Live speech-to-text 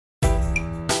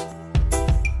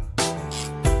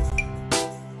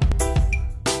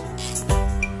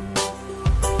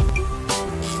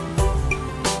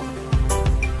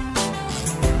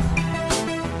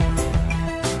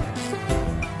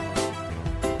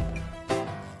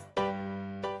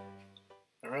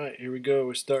Here we go.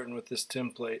 We're starting with this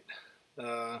template.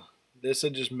 This I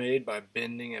just made by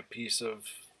bending a piece of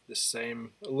the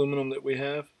same aluminum that we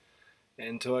have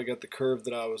until I got the curve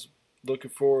that I was looking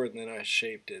for, and then I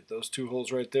shaped it. Those two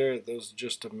holes right there, those are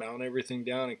just to mount everything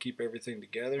down and keep everything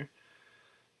together.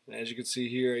 And as you can see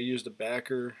here, I used a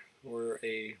backer or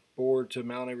a board to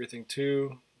mount everything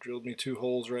to. Drilled me two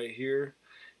holes right here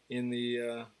in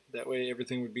the that way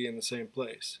everything would be in the same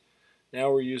place.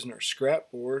 Now we're using our scrap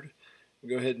board.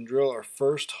 Go ahead and drill our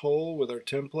first hole with our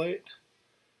template,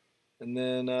 and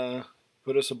then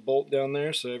put us a bolt down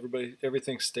there so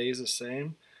everything stays the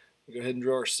same. Go ahead and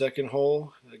drill our second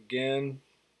hole again,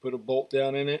 put a bolt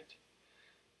down in it,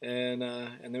 and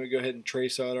then we go ahead and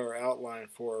trace out our outline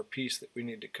for our piece that we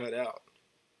need to cut out.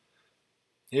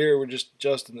 Here we're just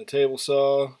adjusting the table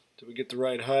saw till we get the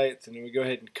right height, and then we go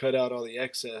ahead and cut out all the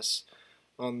excess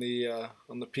on the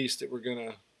piece that we're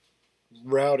gonna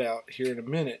route out here in a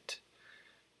minute.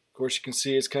 Of course, you can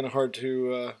see it's kind of hard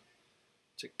to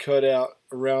cut out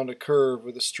around a curve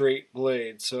with a straight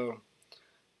blade. So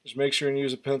just make sure and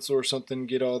use a pencil or something.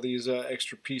 Get all these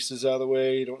extra pieces out of the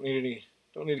way. You don't need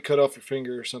to cut off your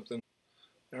finger or something.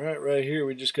 All right, right here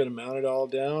we just got to mount it all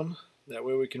down. That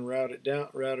way we can route it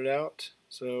out.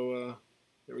 So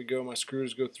there we go. My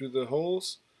screws go through the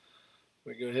holes.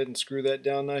 We go ahead and screw that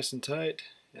down nice and tight.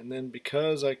 And then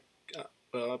because I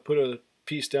put a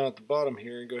piece down at the bottom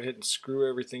here and go ahead and screw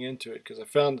everything into it because I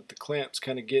found that the clamps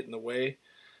kind of get in the way.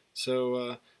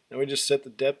 So now we just set the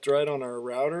depth right on our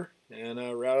router and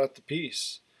route out the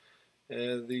piece.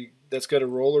 That's got a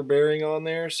roller bearing on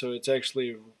there, so it's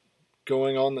actually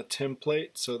going on the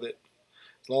template, so that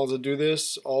as long as I do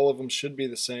this, all of them should be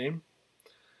the same.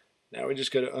 Now we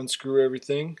just got to unscrew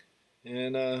everything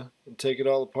and take it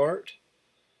all apart.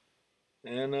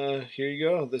 And here you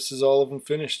go. This is all of them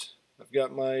finished. I've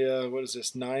got my,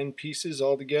 9 pieces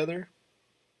all together.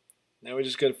 Now we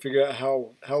just got to figure out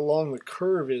how long the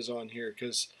curve is on here,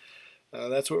 because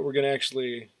that's what we're going to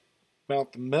actually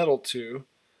mount the metal to.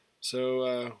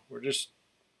 So we're just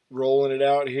rolling it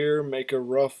out here, make a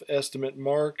rough estimate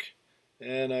mark,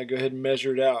 and go ahead and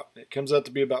measure it out. It comes out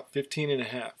to be about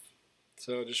 15.5.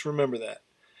 So just remember that.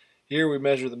 Here we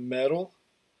measure the metal,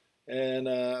 and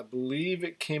I believe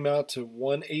it came out to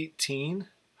 118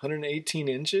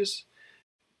 inches.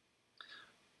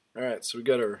 Alright, so we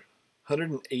got our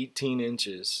 118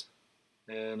 inches,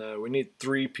 and we need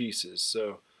 3 pieces.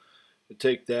 So we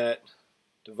take that,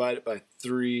 divide it by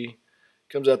 3,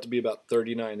 comes out to be about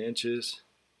 39 inches.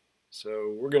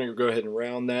 So we're going to go ahead and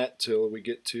round that till we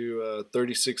get to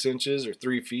 36 inches or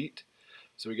 3 feet.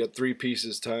 So we got 3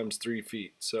 pieces times 3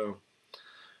 feet. So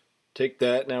take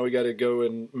that. Now we got to go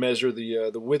and measure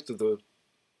the width of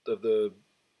the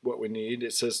what we need.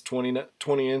 It says 20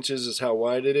 inches is how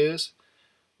wide it is.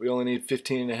 We only need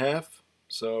 15.5,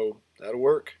 so that'll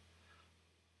work.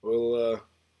 We'll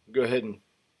go ahead and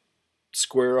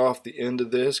square off the end of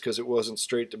this because it wasn't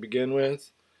straight to begin with,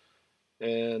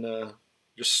 and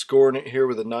just scoring it here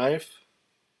with a knife.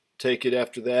 Take it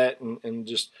after that and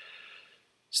just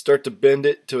start to bend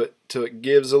it till it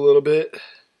gives a little bit,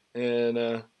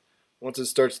 and once it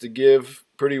starts to give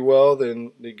pretty well,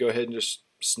 then you go ahead and just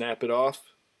snap it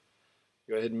off.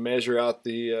 Go ahead and measure out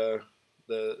the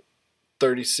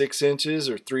 36 inches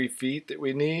or 3 feet that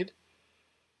we need,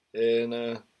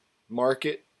 and mark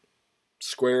it,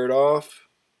 square it off,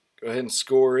 go ahead and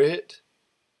score it,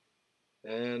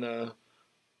 and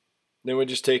then we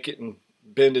just take it and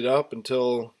bend it up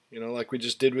until, like we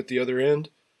just did with the other end.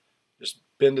 Just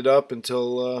bend it up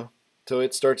until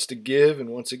it starts to give, and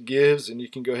once it gives, then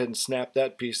you can go ahead and snap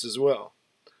that piece as well.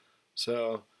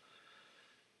 So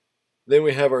then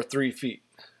we have our 3 feet.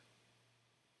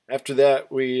 After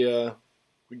that, we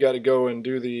got to go and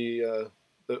do the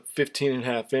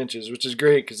 15.5 inches, which is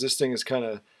great because this thing is kind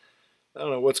of, I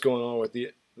don't know what's going on with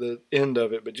the end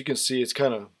of it, but you can see it's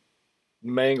kind of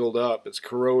mangled up. It's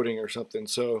corroding or something.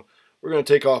 So we're going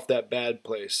to take off that bad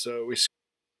place. So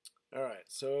alright,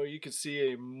 so you can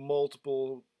see an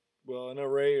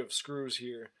array of screws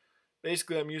here.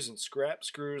 Basically, I'm using scrap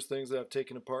screws, things that I've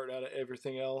taken apart out of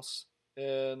everything else,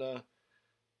 and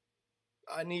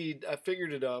I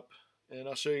figured it up, and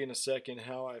I'll show you in a second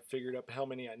how I figured up how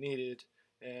many I needed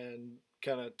and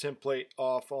kind of template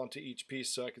off onto each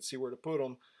piece so I could see where to put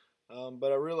them.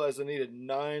 But I realized I needed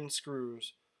 9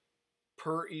 screws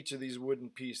per each of these wooden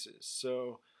pieces.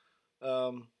 So,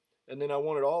 and then I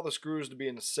wanted all the screws to be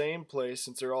in the same place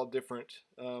since they're all different.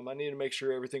 I needed to make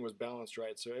sure everything was balanced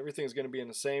right. So everything's going to be in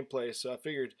the same place. So I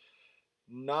figured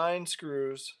 9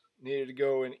 screws needed to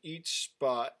go in each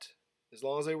spot as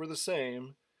long as they were the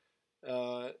same.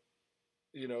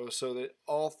 you know, so that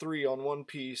all three on one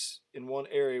piece in one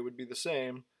area would be the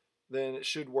same, then it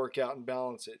should work out and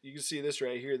balance it. You can see this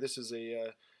right here. This is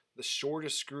the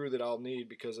shortest screw that I'll need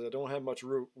because I don't have much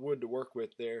wood to work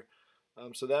with there.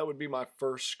 So that would be my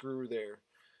first screw there.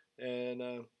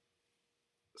 And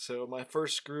so my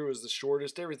first screw is the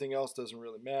shortest. Everything else doesn't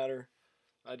really matter.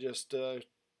 I just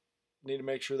need to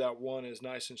make sure that one is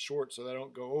nice and short so that I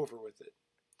don't go over with it.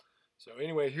 So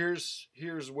anyway, here's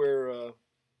where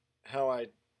how I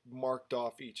marked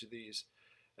off each of these.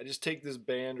 I just take this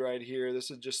band right here. This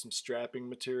is just some strapping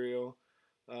material.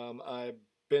 I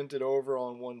bent it over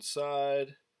on one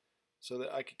side so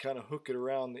that I could kind of hook it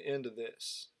around the end of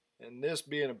this. And this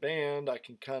being a band, I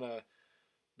can kind of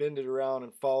bend it around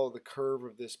and follow the curve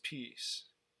of this piece.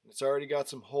 It's already got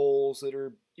some holes that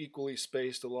are equally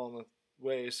spaced along the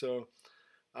way, so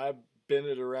I bent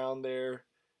it around there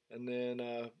and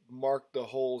then marked the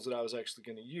holes that I was actually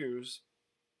going to use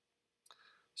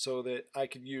so that I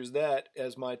could use that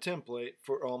as my template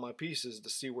for all my pieces to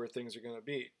see where things are going to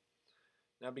be.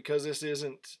 Now, because this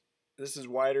is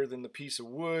wider than the piece of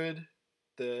wood,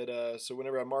 that so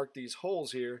whenever I mark these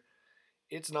holes here,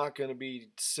 it's not going to be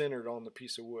centered on the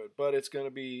piece of wood, but it's going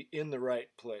to be in the right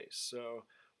place. So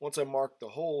once I mark the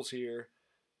holes here,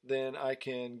 then I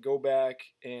can go back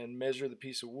and measure the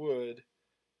piece of wood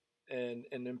and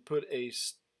then put a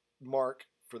mark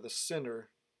for the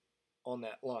center on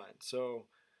that line. So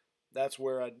that's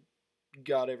where I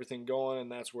got everything going,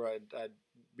 and that's where I'd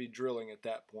be drilling at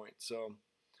that point. So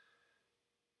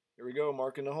here we go,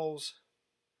 marking the holes.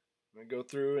 I'm going to go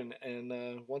through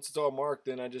and once it's all marked,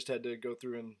 then I just had to go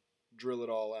through and drill it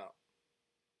all out.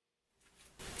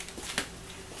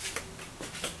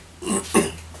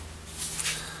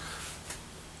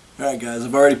 Alright guys,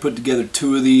 I've already put together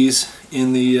 2 of these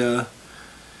in the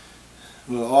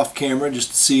off camera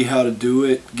just to see how to do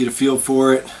it, get a feel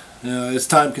for it. It's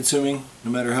time consuming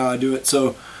no matter how I do it,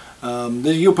 so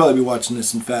you'll probably be watching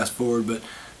this and fast forward, but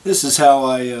this is how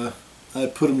I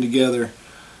put them together.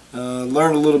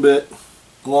 Learned a little bit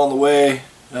along the way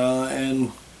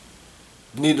and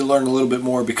need to learn a little bit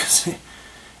more because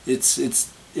it's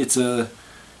a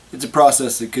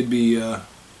process that could be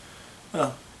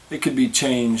well, it could be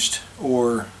changed,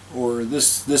 or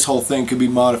this whole thing could be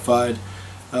modified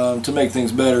to make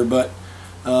things better. But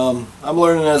I'm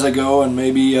learning as I go, and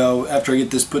maybe after I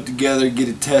get this put together, get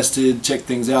it tested, check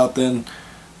things out, then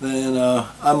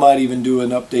I might even do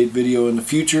an update video in the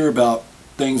future about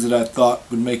things that I thought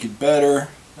would make it better.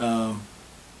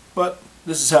 But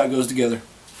this is how it goes together.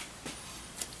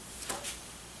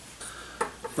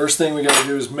 First thing we got to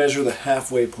do is measure the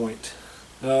halfway point.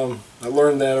 I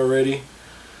learned that already.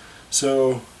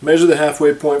 So measure the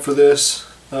halfway point for this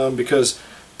because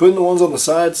putting the ones on the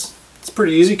sides, it's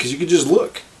pretty easy because you can just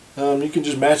look. You can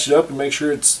just match it up and make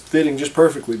sure it's fitting just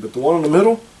perfectly. But the one in the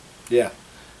middle, yeah,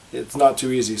 it's not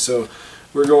too easy. So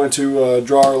we're going to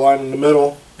draw our line in the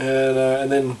middle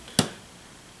and then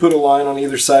put a line on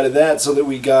either side of that so that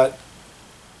we got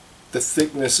the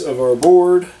thickness of our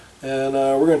board. And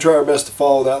we're going to try our best to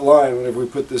follow that line whenever we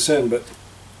put this in. But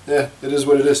yeah, it is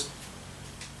what it is.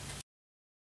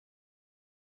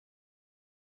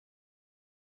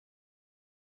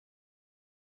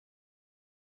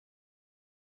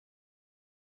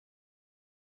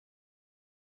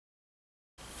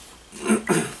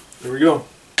 There we go.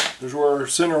 There's where our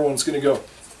center one's going to go.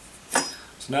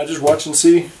 So now just watch and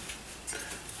see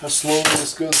how slowly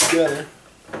this goes together.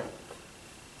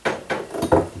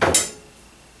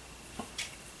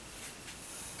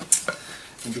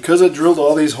 And because I drilled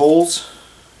all these holes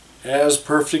as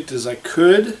perfect as I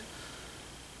could,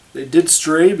 they did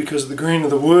stray because of the grain of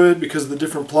the wood, because of the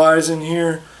different plies in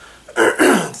here,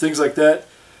 things like that.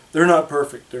 They're not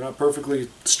perfect. They're not perfectly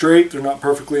straight. They're not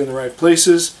perfectly in the right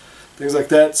places, things like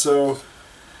that. So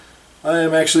I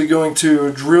am actually going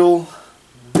to drill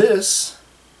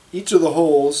each of the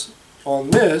holes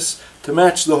on this to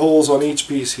match the holes on each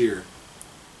piece here.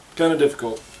 Kind of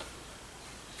difficult.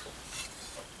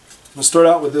 I'm going to start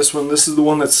out with this one. This is the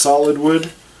one that's solid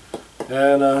wood,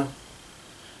 and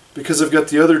because I've got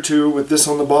the other two with this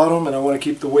on the bottom and I want to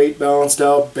keep the weight balanced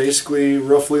out basically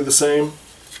roughly the same,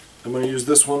 I'm going to use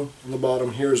this one on the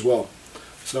bottom here as well.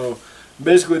 So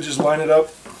basically just line it up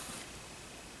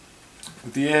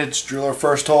with the edge, drill our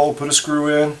first hole, put a screw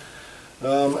in.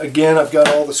 Again, I've got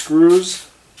all the screws.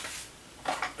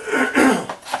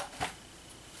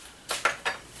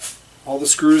 All the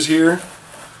screws here.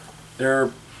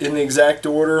 They're in the exact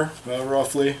order,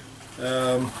 roughly.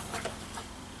 Because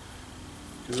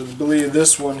I believe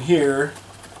this one here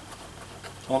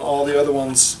on all the other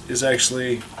ones is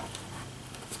actually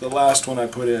the last one I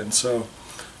put in. So I'm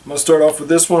going to start off with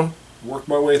this one. work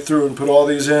my way through and put all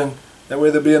these in. That way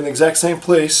they'll be in the exact same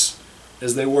place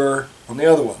as they were on the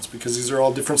other ones, because these are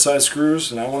all different size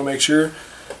screws and I want to make sure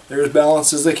they're as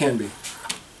balanced as they can be.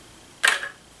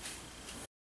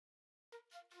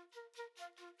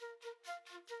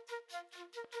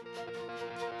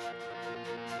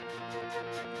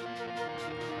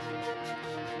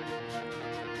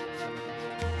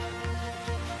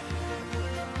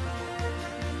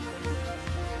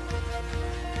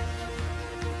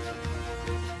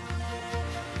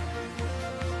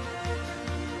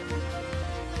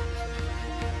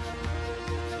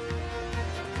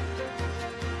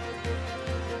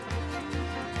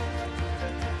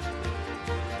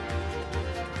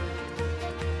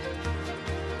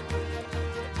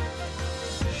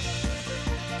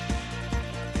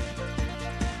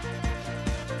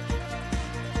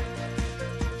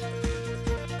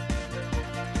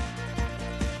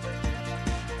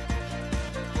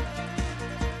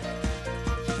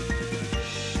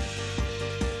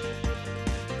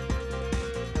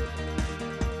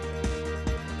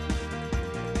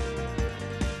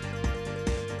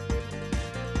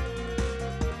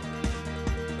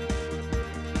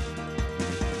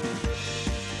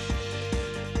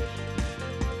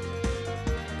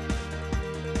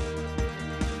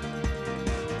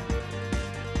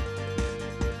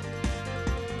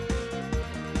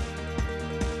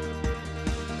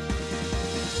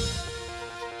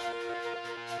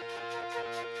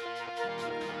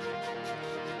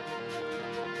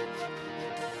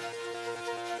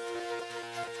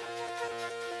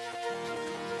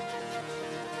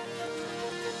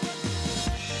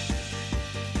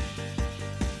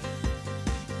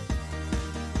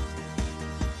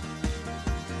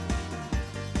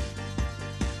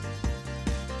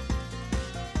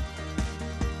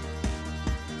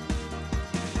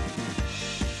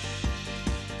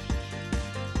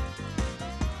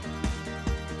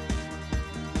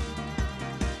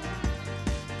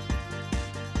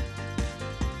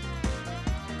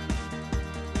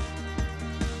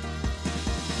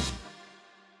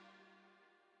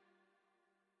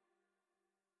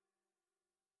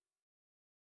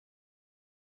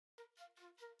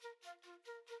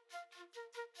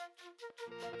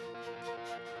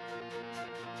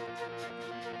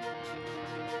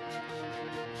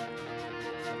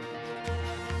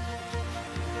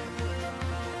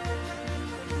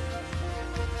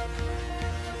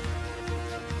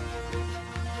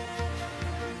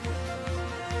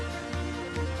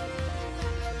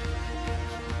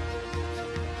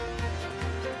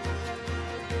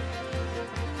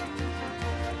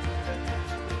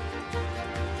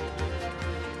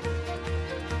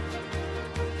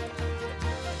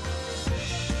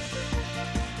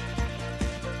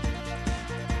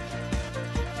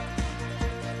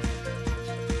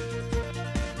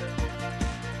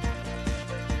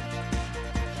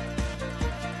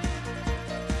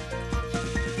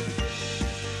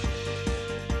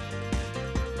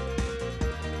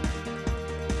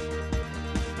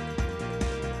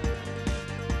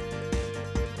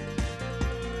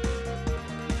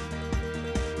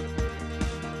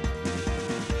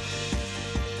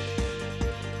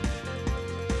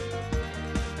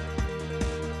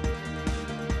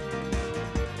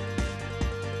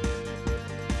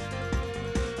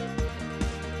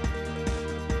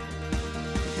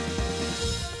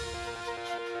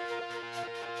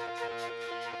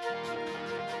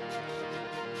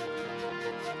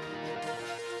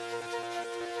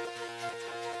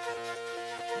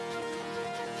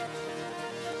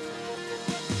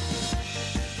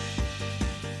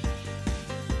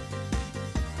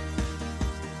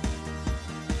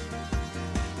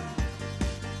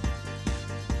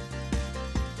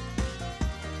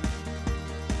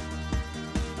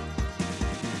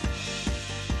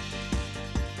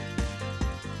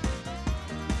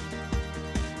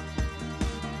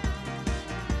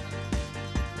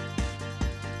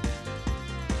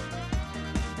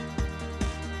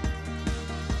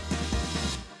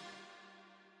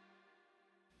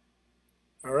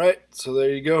 Alright, so there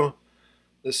you go.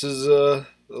 This is the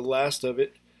last of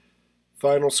it.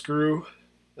 Final screw.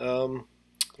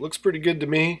 Looks pretty good to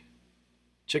me.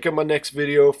 Check out my next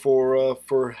video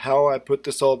for how I put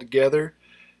this all together,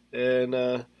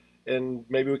 and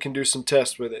maybe we can do some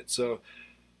tests with it. So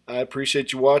I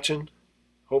appreciate you watching.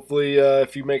 Hopefully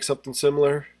if you make something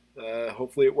similar,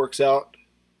 hopefully it works out.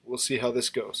 We'll see how this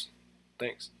goes.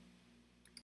 Thanks.